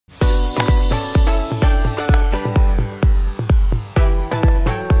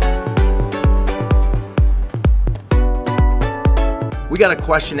We got a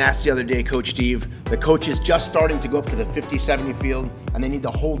question asked the other day, Coach Steve. The coach is just starting to go up to the 50-70 field and they need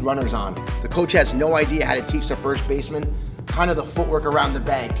to hold runners on. The coach has no idea how to teach the first baseman kind of the footwork around the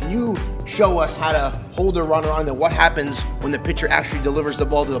bag. Can you show us how to hold a runner on and what happens when the pitcher actually delivers the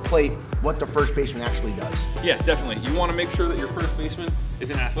ball to the plate, what the first baseman actually does? Yeah, definitely. You want to make sure that your first baseman is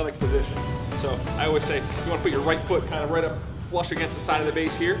in athletic position. So I always say you want to put your right foot kind of right up flush against the side of the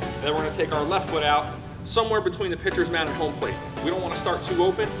base here. Then we're going to take our left foot out somewhere between the pitcher's mound and home plate. We don't want to start too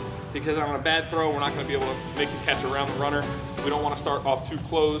open because on a bad throw, we're not going to be able to make the catch around the runner. We don't want to start off too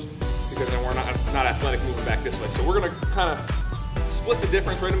closed because then we're not athletic moving back this way. So we're going to kind of split the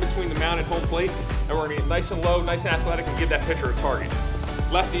difference right in between the mound and home plate, and we're going to get nice and low, nice and athletic, and give that pitcher a target.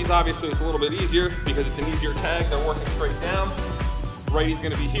 Lefties, obviously, it's a little bit easier because it's an easier tag. They're working straight down. Righty's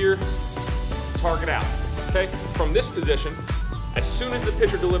going to be here, target out. Okay? From this position, as soon as the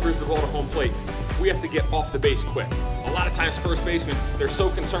pitcher delivers the ball to home plate, we have to get off the base quick. A lot of times first basemen, they're so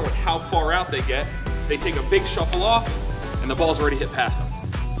concerned with how far out they get, they take a big shuffle off and the ball's already hit past them.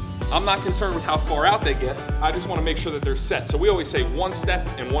 I'm not concerned with how far out they get, I just want to make sure that they're set. So we always say one step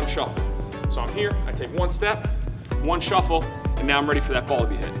and one shuffle. So I'm here, I take one step, one shuffle, and now I'm ready for that ball to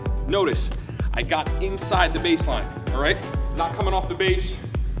be hit. Notice, I got inside the baseline, all right? Not coming off the base,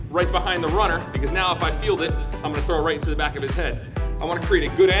 right behind the runner, because now if I field it, I'm gonna throw it right into the back of his head. I wanna create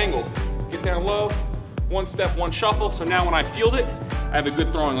a good angle. Get down low, one step, one shuffle, so now when I field it, I have a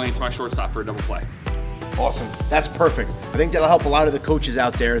good throwing lane to my shortstop for a double play. Awesome, that's perfect. I think that'll help a lot of the coaches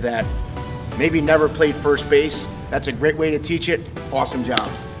out there that maybe never played first base. That's a great way to teach it. Awesome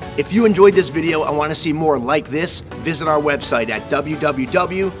job. If you enjoyed this video and want to see more like this, visit our website at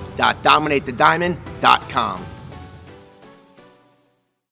www.dominatethediamond.com.